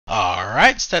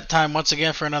Alright, it's that time once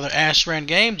again for another Ashran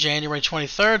game, January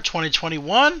 23rd,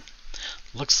 2021.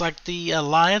 Looks like the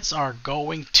Alliance are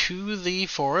going to the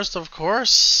forest, of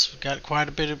course. Got quite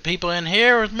a bit of people in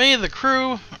here with me, the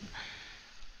crew.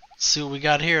 Let's see what we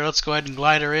got here. Let's go ahead and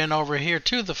glide her in over here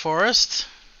to the forest.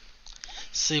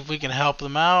 See if we can help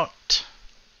them out.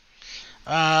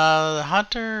 The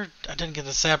hunter, I didn't get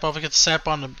the sap off. I get the sap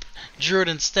on the druid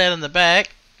instead in the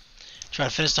back. Try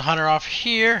to finish the hunter off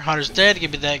here. Hunter's dead.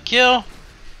 Give me that kill.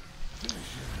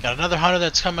 Got another hunter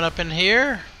that's coming up in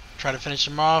here. Try to finish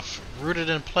him off. Rooted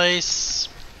in place.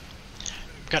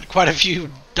 Got quite a few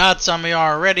dots on me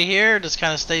already here. Just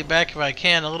kind of stay back if I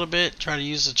can a little bit. Try to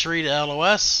use the tree to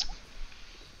LOS.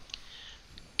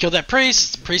 Kill that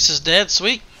priest. Priest is dead.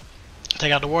 Sweet.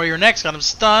 Take out the warrior next. Got him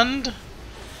stunned.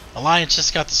 Alliance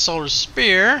just got the solar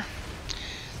spear.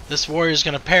 This warrior is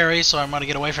going to parry, so I'm going to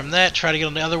get away from that. Try to get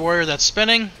on the other warrior that's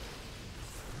spinning.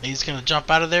 He's going to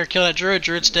jump out of there. Kill that druid.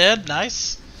 Druid's dead.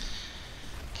 Nice.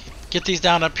 Get these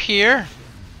down up here.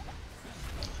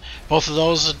 Both of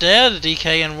those are dead. The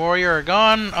DK and warrior are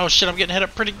gone. Oh shit, I'm getting hit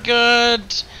up pretty good.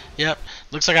 Yep.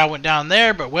 Looks like I went down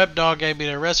there, but Web Dog gave me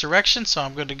the resurrection, so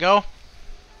I'm good to go.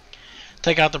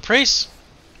 Take out the priest.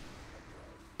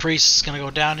 Priest is going to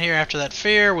go down here after that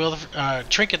fear. We'll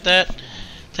trinket that.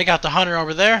 Take out the hunter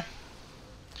over there.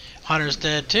 Hunter's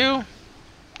dead too.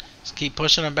 Just keep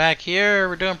pushing him back here.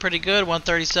 We're doing pretty good.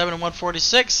 137 and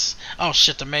 146. Oh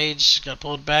shit, the mage got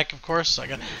pulled back, of course.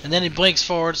 And then he blinks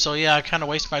forward, so yeah, I kind of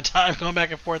waste my time going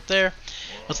back and forth there.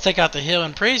 Let's take out the heal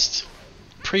and priest.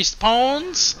 Priest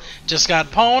pwns. Just got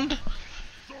pwned.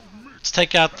 Let's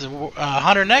take out the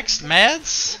hunter next.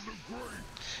 Mads.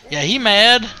 Yeah, he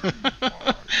mad.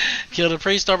 Kill the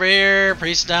priest over here.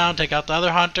 Priest down. Take out the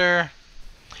other hunter.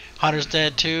 Hunter's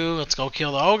dead too. Let's go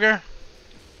kill the ogre.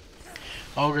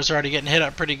 Ogre's already getting hit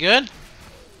up pretty good.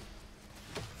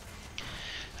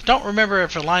 I don't remember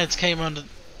if Alliance came on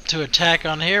to attack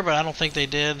on here, but I don't think they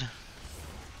did.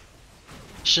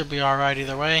 Should be alright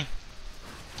either way.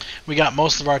 We got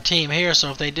most of our team here,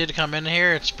 so if they did come in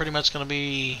here, it's pretty much going to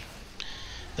be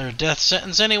their death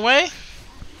sentence anyway.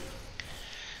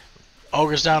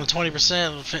 Ogre's down to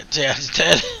 20%. Yeah, he's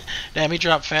dead. Damn, he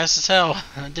dropped fast as hell.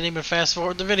 I didn't even fast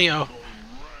forward the video.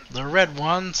 The red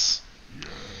ones.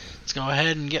 Let's go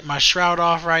ahead and get my shroud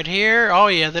off right here. Oh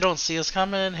yeah, they don't see us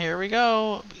coming. Here we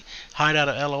go. Hide out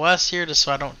of LOS here just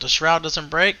so the shroud doesn't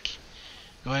break.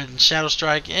 Go ahead and shadow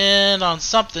strike in on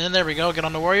something. There we go. Get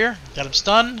on the warrior. Got him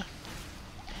stunned.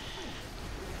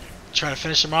 Try to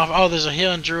finish him off. Oh, there's a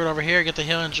healing druid over here. Get the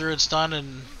healing druid stunned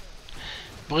and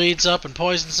bleeds up and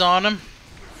poisons on him.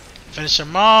 Finish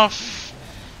him off.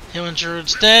 Healing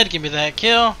druid's dead. Give me that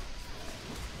kill.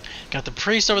 Got the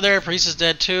priest over there. Priest is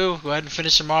dead too. Go ahead and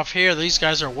finish him off here. These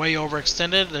guys are way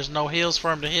overextended. There's no heals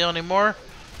for him to heal anymore.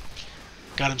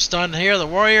 Got him stunned here. The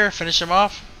warrior. Finish him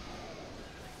off.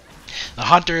 The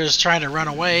hunter is trying to run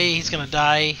away. He's gonna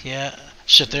die. Yeah.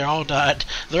 Shit, they're all died.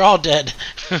 They're all dead.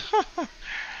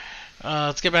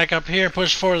 Let's get back up here and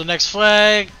push forward the next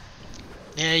flag.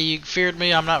 Yeah, you feared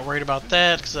me. I'm not worried about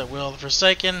that because I will the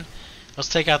Forsaken. Let's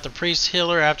take out the priest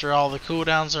healer after all the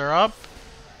cooldowns are up.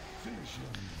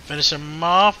 Finish him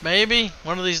off, maybe.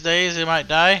 One of these days he might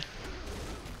die.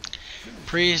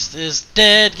 Priest is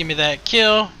dead. Give me that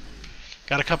kill.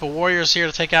 Got a couple warriors here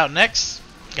to take out next.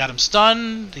 Got him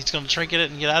stunned. He's going to trinket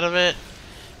it and get out of it.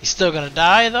 He's still going to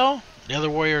die though. The other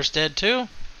warrior is dead too.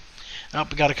 Oh,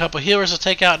 we got a couple healers to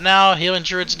take out now. Healing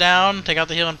druid's down. Take out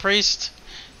the healing priest.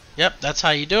 Yep, that's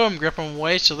how you do them. Grip them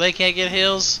away so they can't get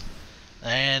heals.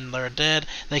 And they're dead.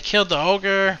 They killed the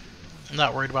ogre. I'm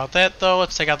not worried about that though.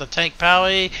 Let's take out the tank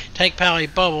pally. Tank pally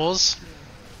bubbles.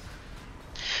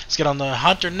 Let's get on the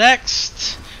hunter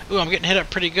next. Ooh, I'm getting hit up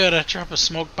pretty good. I drop a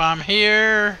smoke bomb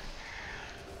here.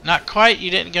 Not quite. You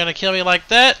didn't gonna kill me like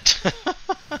that.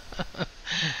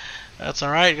 That's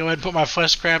alright. Go ahead and put my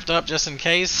flesh craft up just in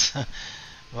case.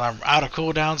 Well, I'm out of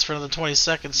cooldowns for another 20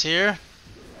 seconds here.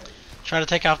 Try to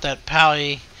take out that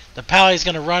pally. The pally's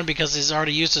gonna run because he's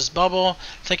already used his bubble.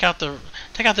 Take out the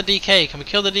DK. Can we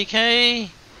kill the DK?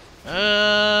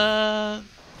 I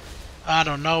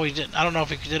don't know. We didn't. I don't know if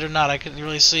we did or not. I couldn't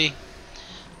really see.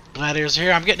 Gladiators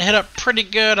here. I'm getting hit up pretty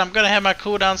good. I'm gonna have my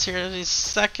cooldowns here in a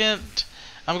second.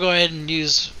 I'm gonna go ahead and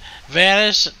use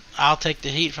Vanish. I'll take the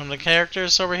heat from the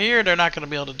characters over here. They're not gonna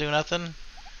be able to do nothing.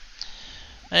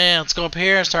 And let's go up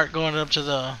here and start going up to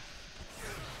the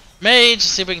mage.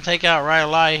 See if we can take out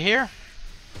Rylai here.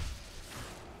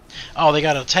 Oh, they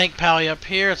got a tank pally up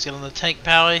here. Let's get on the tank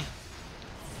pally.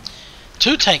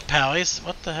 2 tank pallies.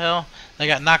 What the hell? They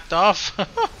got knocked off.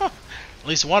 At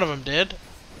least one of them did.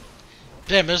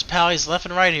 Damn, there's pallies left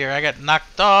and right here. I got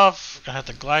knocked off. Gonna have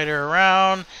to glide her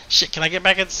around. Shit, can I get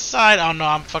back inside? Oh no,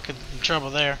 I'm fucking in trouble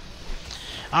there.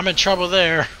 I'm in trouble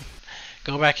there.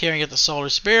 Go back here and get the solar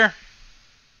spear.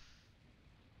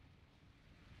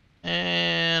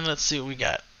 And let's see what we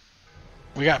got.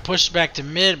 We got pushed back to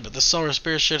mid, but the solar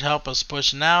spear should help us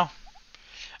push now.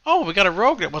 Oh, we got a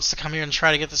rogue that wants to come here and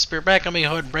try to get the spear back. Let me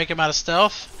go ahead and break him out of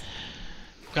stealth.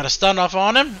 Got a stun off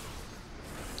on him.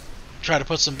 Try to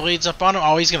put some bleeds up on him.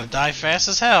 Oh, he's gonna die fast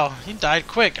as hell. He died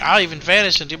quick. I'll even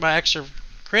vanish and do my extra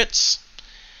crits.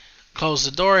 Close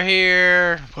the door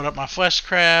here. Put up my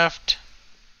fleshcraft.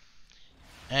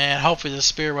 And hopefully the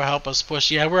spear will help us push.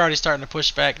 Yeah, we're already starting to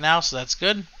push back now, so that's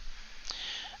good.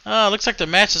 Looks like the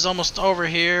match is almost over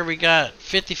here. We got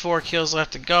 54 kills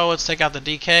left to go. Let's take out the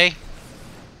DK.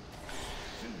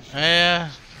 Yeah,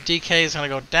 DK is going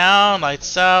to go down.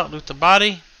 Lights out. Loot the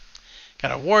body.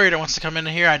 Got a warrior that wants to come in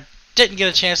here. I didn't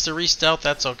get a chance to re-stealth.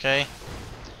 That's okay.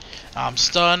 I'm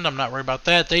stunned. I'm not worried about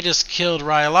that. They just killed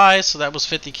Rylai, so that was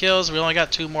 50 kills. We only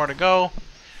got 2 more to go.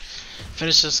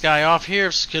 Finish this guy off here.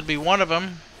 This could be one of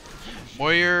them.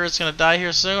 Warrior is going to die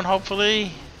here soon,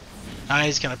 hopefully.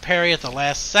 He's going to parry at the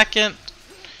last second.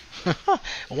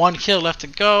 1 kill left to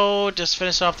go. Just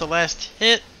finish off the last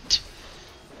hit.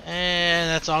 And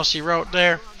that's all she wrote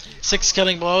there. 6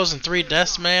 killing blows and 3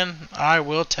 deaths, man. I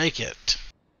will take it.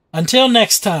 Until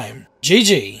next time,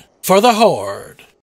 GG for the Horde.